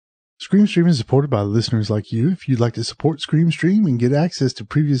ScreamStream is supported by listeners like you. If you'd like to support ScreamStream and get access to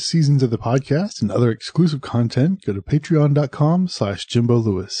previous seasons of the podcast and other exclusive content, go to patreon.com/Jimbo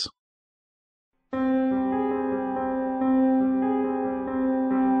Lewis.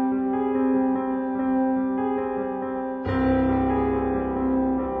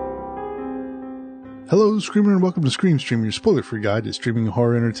 Hello, Screamer, and welcome to ScreamStream, your spoiler-free guide to streaming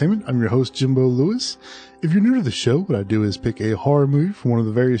horror entertainment. I'm your host, Jimbo Lewis. If you're new to the show, what I do is pick a horror movie from one of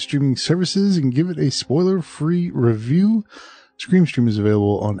the various streaming services and give it a spoiler-free review. ScreamStream is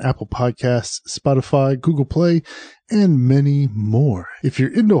available on Apple Podcasts, Spotify, Google Play, and many more. If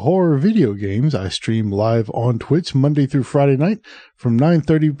you're into horror video games, I stream live on Twitch Monday through Friday night from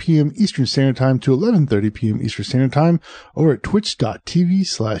 9:30 p.m. Eastern Standard Time to 11:30 p.m. Eastern Standard Time over at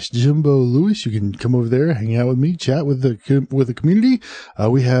twitch.tv/Jimbo Lewis. You can come over there, hang out with me, chat with the community.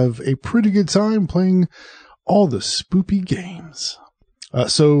 We have a pretty good time playing all the spoopy games.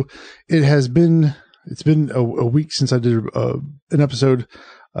 So it's been a week since I did an episode.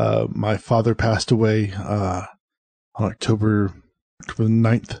 My father passed away on October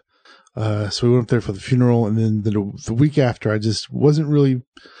 9th. So we went up there for the funeral, and then the week after, I just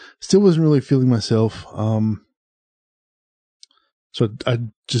still wasn't really feeling myself. So I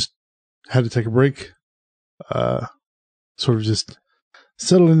just had to take a break, sort of just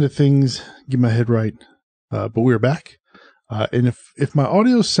settle into things, get my head right. But we're back. And if my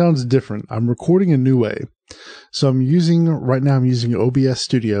audio sounds different, I'm recording a new way. So right now I'm using OBS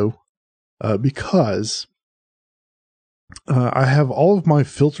Studio, because I have all of my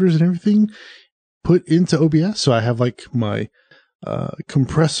filters and everything put into OBS. So I have like my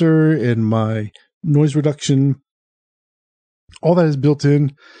compressor and my noise reduction, all that is built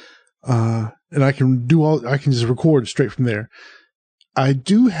in, and I can just record straight from there. I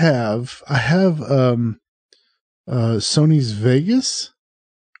have Sony's Vegas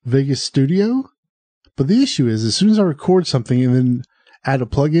Studio, but the issue is, as soon as I record something and then add a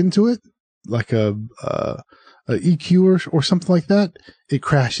plug-in to it, like a EQ or something like that, it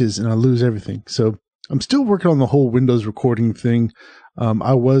crashes and I lose everything. So I'm still working on the whole Windows recording thing.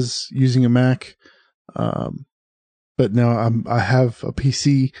 I was using a Mac, but now I have a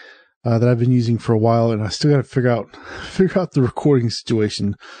PC that I've been using for a while, and I still got to figure out the recording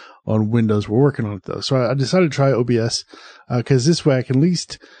situation on Windows. We're working on it though. So I decided to try OBS, because this way I can at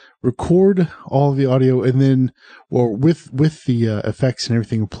least record all of the audio, and then, or with the effects and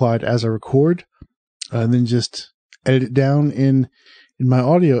everything applied as I record, and then just edit it down in my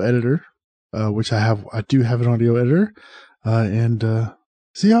audio editor, which I do have an audio editor, and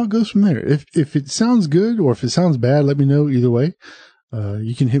see how it goes from there. If it sounds good or if it sounds bad, let me know either way.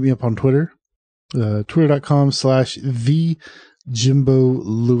 You can hit me up on Twitter, twitter.com/the_Jimbo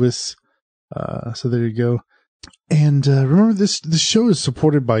Lewis. So there you go. And remember, this show is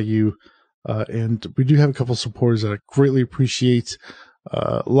supported by you, and we do have a couple supporters that I greatly appreciate.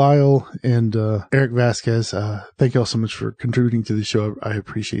 Lyle and Eric Vasquez. Thank y'all so much for contributing to the show. I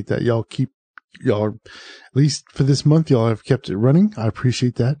appreciate that. Y'all are, at least for this month, y'all have kept it running. I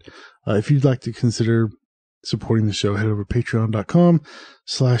appreciate that. If you'd like to consider supporting the show, head over to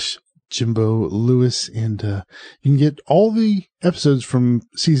patreon.com/Jimbo Lewis, and you can get all the episodes from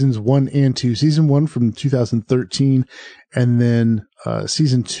seasons 1 and 2. Season 1 from 2013, and then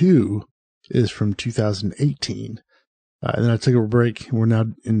season 2 is from 2018. And then I took a break, and we're now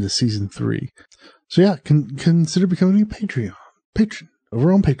into season 3. So yeah, consider becoming a patron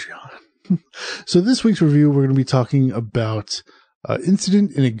over on Patreon. So this week's review, we're going to be talking about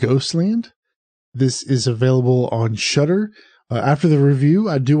Incident in a Ghostland. This is available on Shudder. After the review,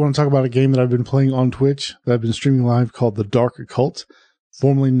 I do want to talk about a game that I've been playing on Twitch that I've been streaming live called the Dark Occult,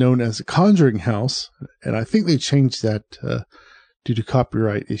 formerly known as Conjuring House. And I think they changed that due to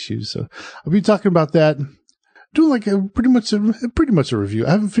copyright issues. So I'll be talking about that. Doing like pretty much a review.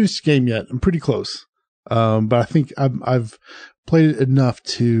 I haven't finished the game yet. I'm pretty close. But I think I've played it enough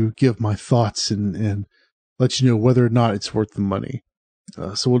to give my thoughts and let you know whether or not it's worth the money.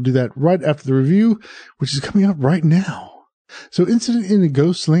 So we'll do that right after the review, which is coming up right now. So Incident in a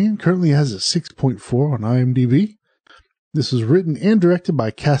Ghostland currently has a 6.4 on IMDb. This was written and directed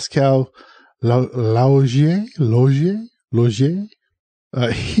by Pascal Laugier.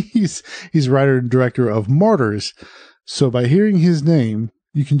 He's writer and director of Martyrs. So by hearing his name,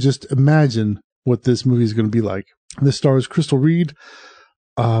 you can just imagine what this movie is going to be like. This stars Crystal Reed,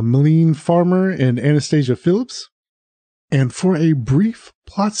 Mylène Farmer, and Anastasia Phillips. And for a brief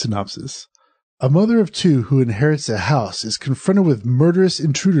plot synopsis, a mother of two who inherits a house is confronted with murderous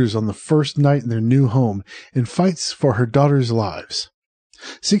intruders on the first night in their new home and fights for her daughter's lives.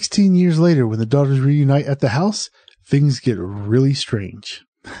 16 years later, when the daughters reunite at the house, things get really strange.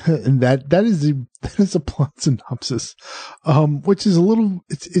 And that is a plot synopsis, which is a little,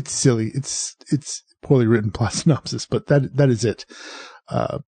 it's silly. It's poorly written plot synopsis, but that is it.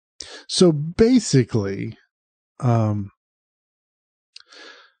 So basically,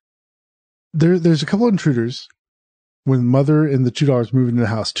 there's a couple of intruders when mother and the two daughters move into the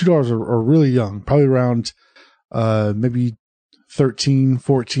house. Two daughters are really young, probably around, maybe 13,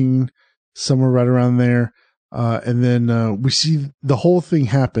 14, somewhere right around there. And then, we see the whole thing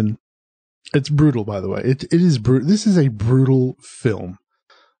happen. It's brutal, by the way. It is brutal. This is a brutal film.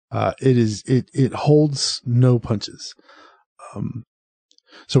 It holds no punches.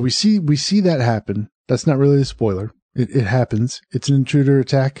 So we see that happen. That's not really a spoiler. It happens. It's an intruder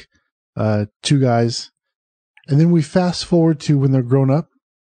attack, two guys. And then we fast forward to when they're grown up.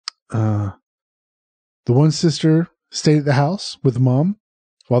 The one sister stayed at the house with mom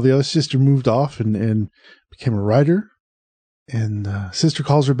while the other sister moved off and became a writer. And sister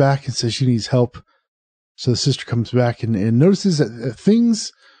calls her back and says she needs help. So the sister comes back and notices that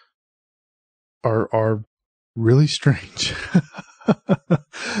things are really strange.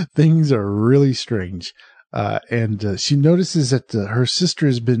 Things are really strange. And she notices that her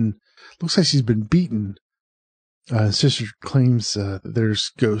sister looks like she's been beaten. Sister claims that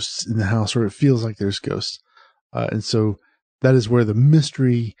there's ghosts in the house, or it feels like there's ghosts. And so that is where the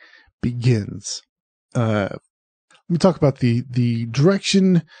mystery begins. Let me talk about the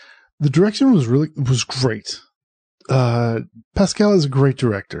direction. The direction was great. Pascal is a great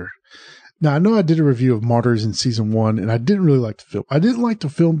director. Now, I know I did a review of Martyrs in season 1, and I didn't really like the film. I didn't like the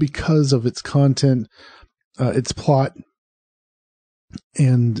film because of its content, its plot,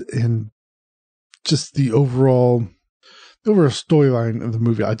 and just the overall storyline of the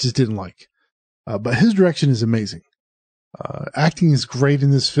movie. I just didn't like. But his direction is amazing. Acting is great in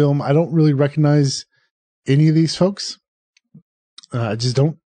this film. I don't really recognize any of these folks. I just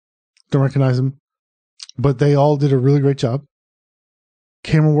don't recognize them. But they all did a really great job.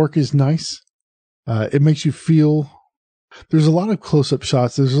 Camera work is nice. It makes you feel. There's a lot of close-up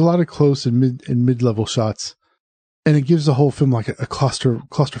shots. There's a lot of close and mid-level shots, and it gives the whole film like a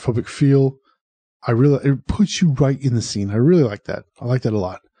claustrophobic feel. It puts you right in the scene. I really like that. I like that a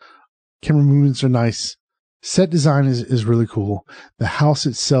lot. Camera movements are nice. Set design is really cool. The house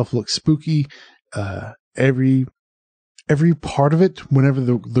itself looks spooky. Every part of it, whenever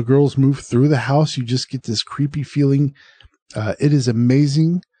the girls move through the house, you just get this creepy feeling. It is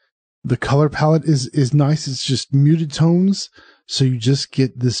amazing. The color palette is nice. It's just muted tones. So you just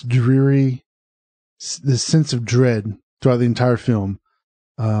get this sense of dread throughout the entire film.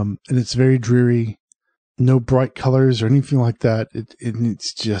 And it's very dreary. No bright colors or anything like that.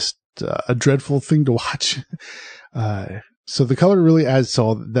 It's just a dreadful thing to watch. So the color really adds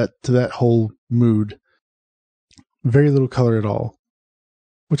to that whole mood. Very little color at all,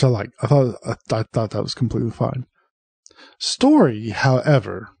 which I like. I thought that was completely fine. Story,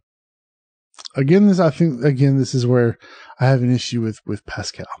 however, this is where I have an issue with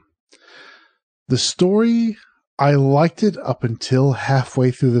Pascal. The story, I liked it up until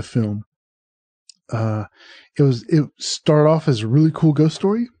halfway through the film. It started off as a really cool ghost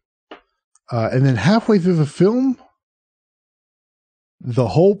story. And then halfway through the film, the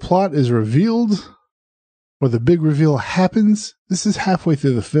whole plot is revealed, or the big reveal happens. This is halfway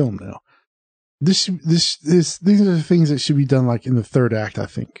through the film now. These are the things that should be done like in the third act, I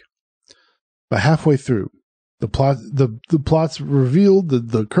think. But halfway through, the plot's revealed,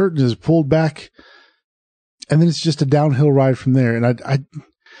 the curtain is pulled back, and then it's just a downhill ride from there. And I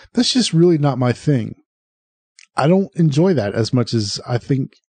that's just really not my thing. I don't enjoy that as much as I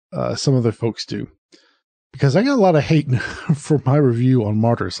think some other folks do, because I got a lot of hate for my review on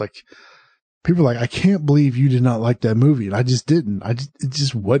Martyrs. Like, people are like, I can't believe you did not like that movie, and I just didn't. It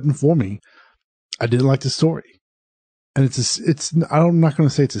just wasn't for me. I didn't like the story, and I'm not going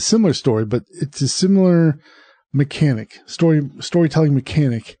to say it's a similar story, but it's a similar storytelling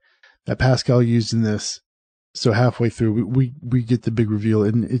mechanic that Pascal used in this. So halfway through, we get the big reveal,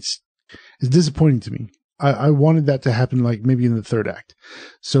 and it's disappointing to me. I wanted that to happen like maybe in the third act.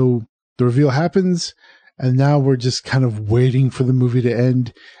 So the reveal happens, and now we're just kind of waiting for the movie to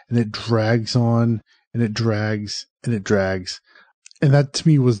end, and it drags on, and it drags, and it drags. And that to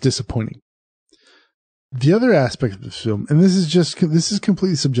me was disappointing. The other aspect of the film, and this is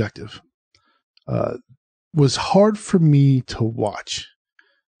completely subjective, was hard for me to watch.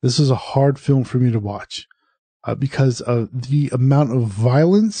 This was a hard film for me to watch because of the amount of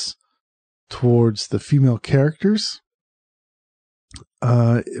violence towards the female characters.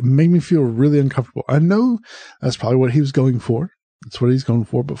 It made me feel really uncomfortable. I know that's probably what he was going for. That's what he's going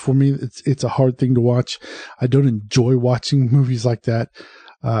for. But for me, it's a hard thing to watch. I don't enjoy watching movies like that.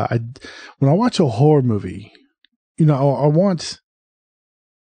 When I watch a horror movie, I want.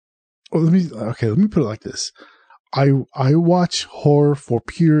 Well, let me put it like this. I watch horror for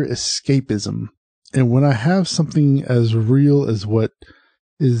pure escapism, and when I have something as real as what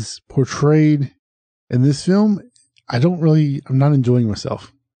is portrayed in this film, I'm not enjoying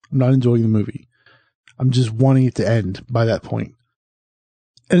myself. I'm not enjoying the movie. I'm just wanting it to end by that point.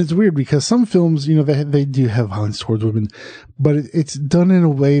 And it's weird because some films, they do have violence towards women, but it's done in a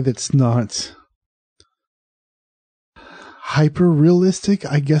way that's not hyper realistic,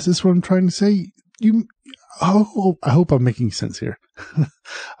 I guess is what I'm trying to say. I hope I'm making sense here.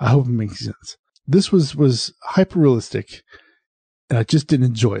 I hope I'm making sense. This was hyper realistic, and I just didn't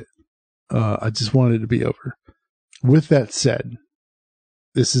enjoy it. I just wanted it to be over. With that said,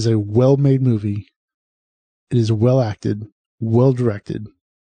 this is a well-made movie. It is well acted, well directed,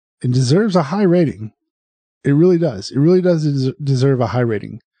 and deserves a high rating. It really does. It really does deserve a high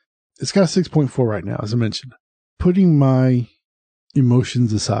rating. It's got a 6.4 right now, as I mentioned. Putting my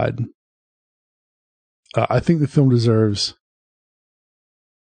emotions aside, I think the film deserves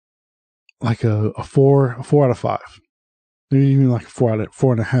like a 4 out of 5. Maybe even like a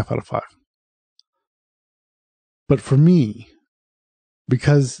 4.5 out of 5. But for me,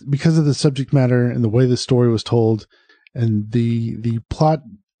 because of the subject matter and the way the story was told and the plot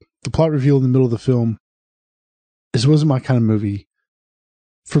reveal in the middle of the film, this wasn't my kind of movie.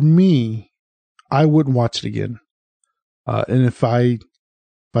 For me, I wouldn't watch it again. And if I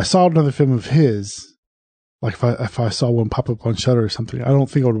saw another film of his, like if I saw one pop up on Shudder or something, I don't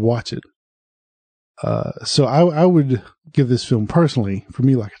think I would watch it. So I would give this film personally, for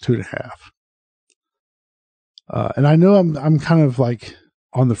me, like a 2.5. And I know I'm kind of like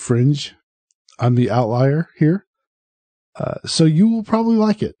on the fringe. I'm the outlier here. So you will probably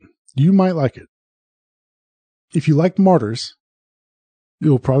like it. You might like it. If you like Martyrs,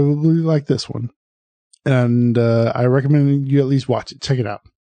 you'll probably like this one. And I recommend you at least watch it. Check it out.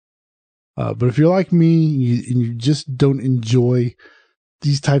 But if you're like me and you just don't enjoy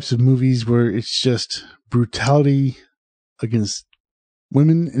these types of movies where it's just brutality against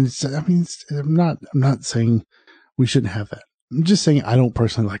women, and I'm not saying we shouldn't have that. I'm just saying I don't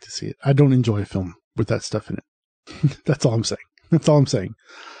personally like to see it. I don't enjoy a film with that stuff in it. That's all I'm saying.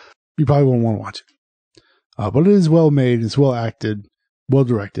 You probably won't want to watch it. But it is well made. It's well acted, well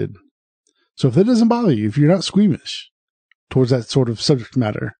directed. So if that doesn't bother you, if you're not squeamish towards that sort of subject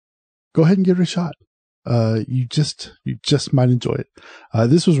matter, go ahead and give it a shot. You just might enjoy it.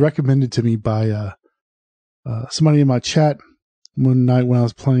 This was recommended to me by somebody in my chat one night when I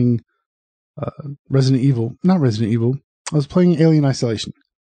was playing Resident Evil. Not Resident Evil. I was playing Alien Isolation.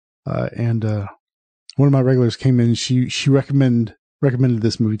 And one of my regulars came in. She recommended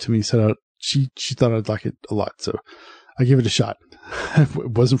this movie to me. Said she thought I'd like it a lot. So I gave it a shot. It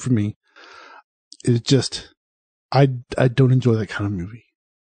wasn't for me. It just, I don't enjoy that kind of movie.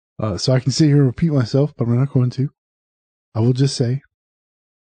 So I can sit here and repeat myself, but I'm not going to. I will just say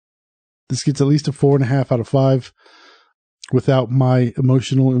this gets at least a 4.5 out of 5 without my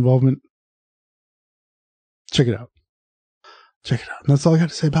emotional involvement. Check it out. And that's all I got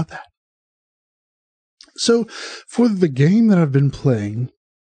to say about that. So for the game that I've been playing,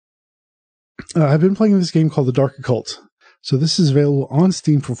 this game called the Dark Occult. So this is available on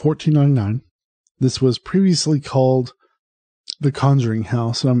Steam for $14.99. This was previously called The Conjuring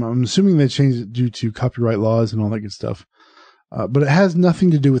House. I'm assuming they changed it due to copyright laws and all that good stuff. But it has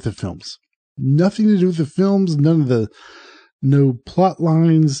nothing to do with the films. Nothing to do with the films. No plot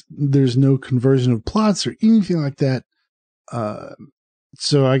lines. There's no conversion of plots or anything like that.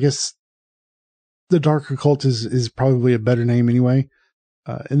 So I guess the Dark Occult is probably a better name anyway.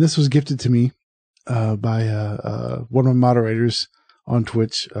 And this was gifted to me by one of my moderators on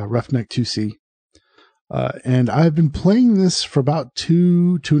Twitch, Roughneck2C. And I've been playing this for about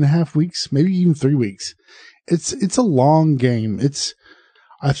 2.5 weeks, maybe even 3 weeks. It's a long game.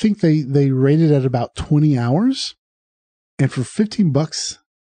 I think they rated at about 20 hours, and for $15,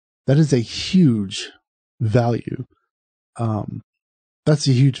 that is a huge value. That's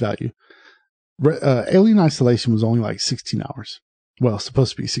a huge value. Alien Isolation was only like 16 hours. Well, it's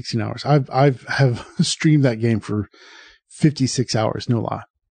supposed to be 16 hours. I've streamed that game for 56 hours, no lie.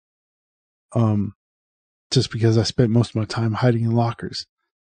 Just because I spent most of my time hiding in lockers.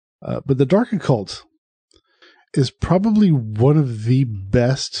 But the Dark Occult is probably one of the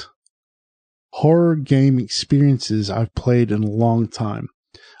best horror game experiences I've played in a long time.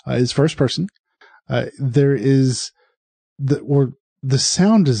 It's first person. There is the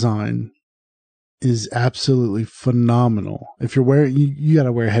sound design is absolutely phenomenal. If you're wearing, you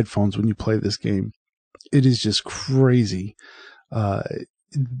gotta wear headphones when you play this game. It is just crazy.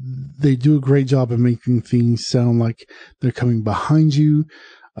 they do a great job of making things sound like they're coming behind you.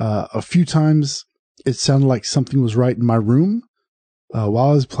 A few times it sounded like something was right in my room while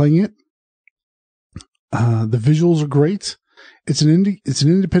I was playing it. The visuals are great. It's an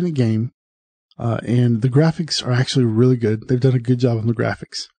independent game, and the graphics are actually really good. They've done a good job on the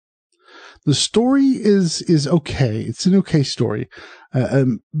graphics. The story is okay. It's an okay story.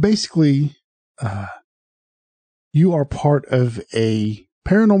 Basically, you are part of a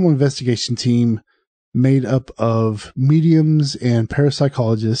paranormal investigation team made up of mediums and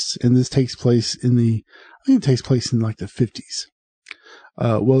parapsychologists, and this takes place in like the 50s.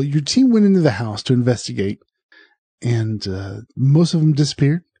 Well, your team went into the house to investigate, and most of them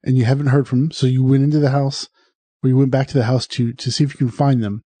disappeared, and you haven't heard from them. So you went into the house, or you went back to the house to see if you can find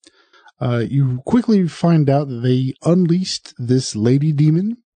them. You quickly find out that they unleashed this lady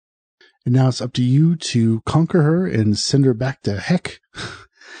demon, and now it's up to you to conquer her and send her back to heck.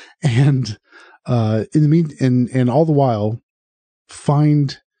 And and all the while,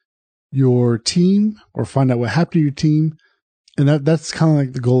 find your team or find out what happened to your team. And that's kind of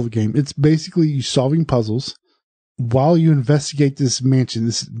like the goal of the game. It's basically you solving puzzles while you investigate this mansion,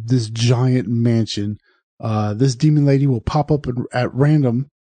 this giant mansion. This demon lady will pop up at random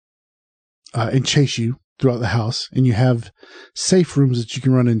and chase you throughout the house, and you have safe rooms that you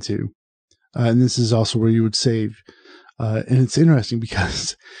can run into. And this is also where you would save. And it's interesting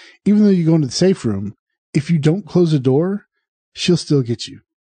because even though you go into the safe room, if you don't close the door, she'll still get you.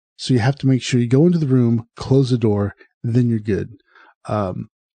 So you have to make sure you go into the room, close the door, then you're good.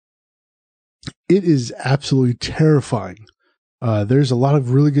 It is absolutely terrifying. There's a lot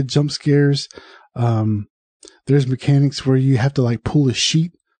of really good jump scares. There's mechanics where you have to like pull a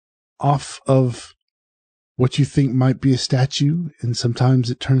sheet off of what you think might be a statue, and sometimes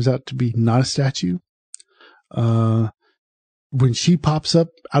it turns out to be not a statue. When she pops up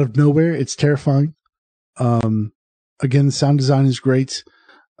out of nowhere, it's terrifying. Again, the sound design is great.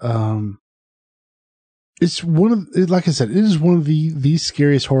 It's like I said, it is one of the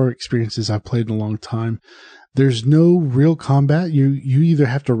scariest horror experiences I've played in a long time. There's no real combat. You either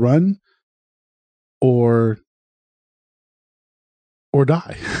have to run or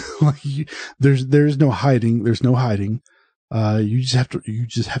die. There's no hiding. There's no hiding. You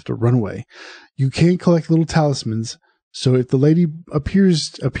just have to run away. You can collect little talismans. So if the lady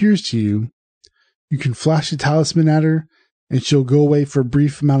appears to you, you can flash a talisman at her, and she'll go away for a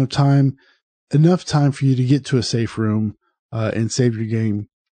brief amount of time, enough time for you to get to a safe room and save your game.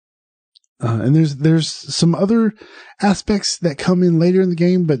 And there's some other aspects that come in later in the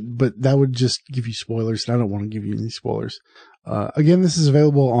game, but that would just give you spoilers, and I don't want to give you any spoilers. Again, this is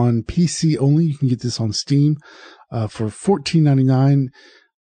available on PC only. You can get this on Steam for $14.99.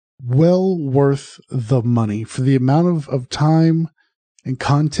 Well worth the money for the amount of time and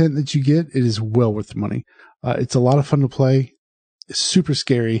content that you get. It is well worth the money. It's a lot of fun to play. It's super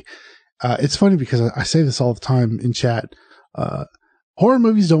scary. It's funny because I say this all the time in chat. Horror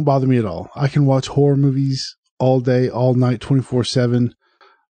movies don't bother me at all. I can watch horror movies all day, all night, 24/7.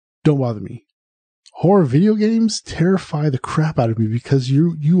 Don't bother me. Horror video games terrify the crap out of me because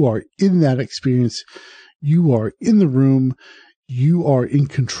you are in that experience. You are in the room. You are in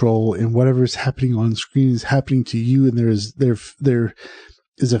control, and whatever is happening on screen is happening to you. And there is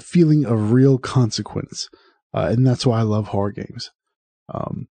a feeling of real consequence. And that's why I love horror games.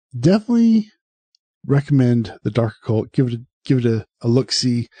 Definitely recommend the Dark Occult. Give it a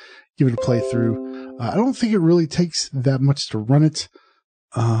look-see, give it a playthrough. I don't think it really takes that much to run it.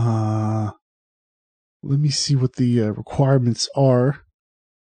 Let me see what the requirements are.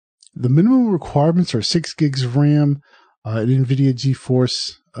 The minimum requirements are 6 gigs of RAM, an NVIDIA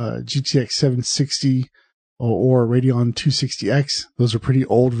GeForce GTX 760 or Radeon 260X. Those are pretty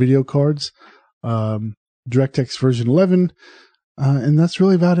old video cards. DirectX version 11. And that's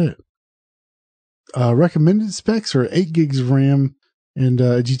really about it. Recommended specs are 8 gigs of RAM and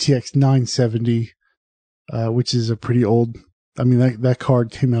a GTX 970, which is a pretty old. I mean, that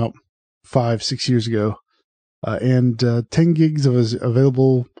card came out 5-6 years ago, and 10 gigs of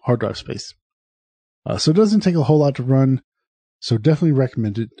available hard drive space. So it doesn't take a whole lot to run. So definitely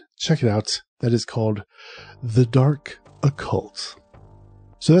recommend it. Check it out. That is called The Dark Occult.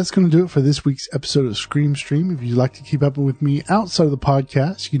 So that's going to do it for this week's episode of Scream Stream. If you'd like to keep up with me outside of the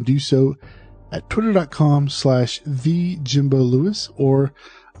podcast, you can do so at twitter.com/thejimbolewis, or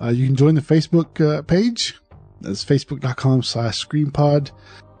you can join the Facebook page. That's facebook.com/screampod,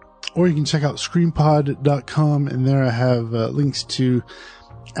 or you can check out screampod.com, and there I have links to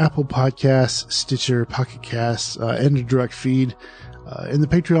Apple Podcasts, Stitcher, Pocket Casts, and a direct feed. And the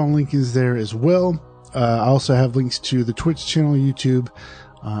Patreon link is there as well. I also have links to the Twitch channel, YouTube,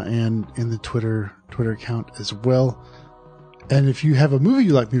 and in the Twitter account as well. And if you have a movie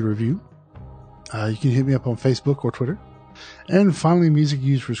you'd like me to review, you can hit me up on Facebook or Twitter. And finally, music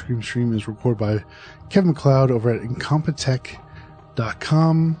used for Scream Stream is recorded by Kevin MacLeod over at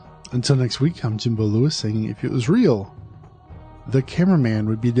Incompetech.com. Until next week, I'm Jimbo Lewis saying if it was real, the cameraman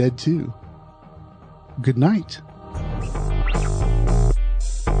would be dead too. Good night.